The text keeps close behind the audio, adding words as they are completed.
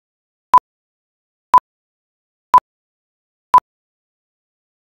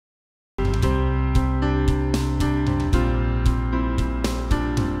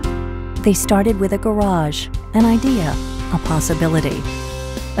They started with a garage, an idea, a possibility,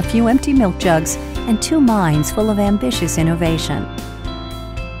 a few empty milk jugs, and 2 minds full of ambitious innovation.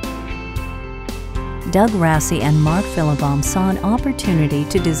 Doug Rassi and Mark Philibom saw an opportunity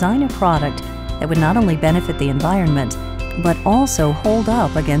to design a product that would not only benefit the environment, but also hold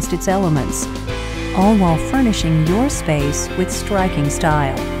up against its elements, all while furnishing your space with striking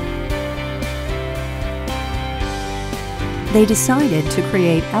style. They decided to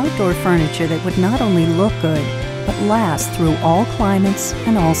create outdoor furniture that would not only look good, but last through all climates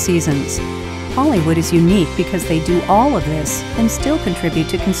and all seasons. Polywood is unique because they do all of this and still contribute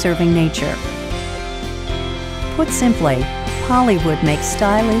to conserving nature. Put simply, Polywood makes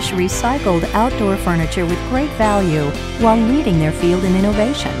stylish, recycled outdoor furniture with great value while leading their field in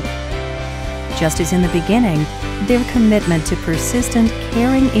innovation. Just as in the beginning, their commitment to persistent,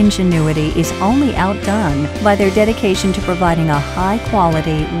 caring ingenuity is only outdone by their dedication to providing a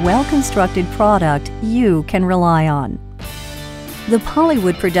high-quality, well-constructed product you can rely on. The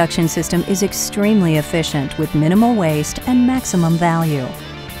Polywood production system is extremely efficient with minimal waste and maximum value.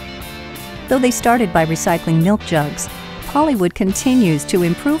 Though they started by recycling milk jugs, Polywood continues to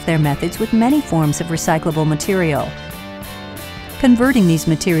improve their methods with many forms of recyclable material, converting these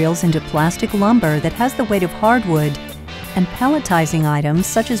materials into plastic lumber that has the weight of hardwood, and pelletizing items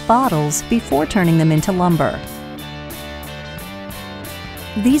such as bottles before turning them into lumber.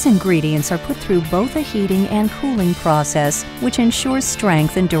 These ingredients are put through both a heating and cooling process, which ensures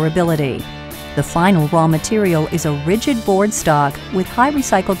strength and durability. The final raw material is a rigid board stock with high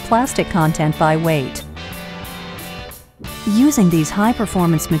recycled plastic content by weight. Using these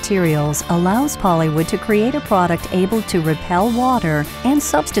high-performance materials allows Polywood to create a product able to repel water and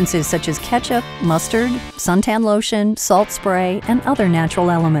substances such as ketchup, mustard, suntan lotion, salt spray, and other natural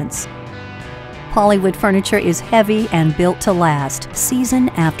elements. Polywood furniture is heavy and built to last, season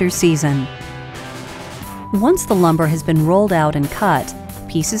after season. Once the lumber has been rolled out and cut,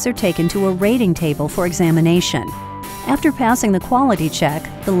 pieces are taken to a rating table for examination. After passing the quality check,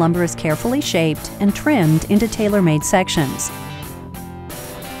 the lumber is carefully shaped and trimmed into tailor-made sections.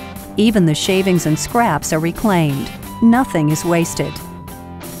 Even the shavings and scraps are reclaimed. Nothing is wasted.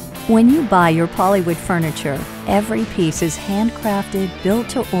 When you buy your Polywood furniture, every piece is handcrafted, built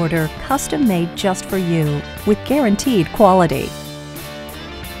to order, custom-made just for you, with guaranteed quality.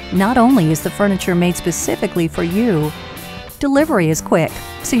 Not only is the furniture made specifically for you, delivery is quick,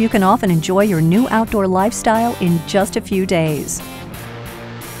 so you can often enjoy your new outdoor lifestyle in just a few days.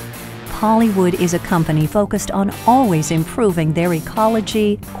 Polywood is a company focused on always improving their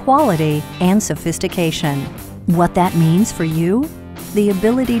ecology, quality, and sophistication. What that means for you? The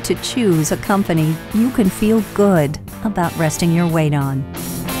ability to choose a company you can feel good about resting your weight on.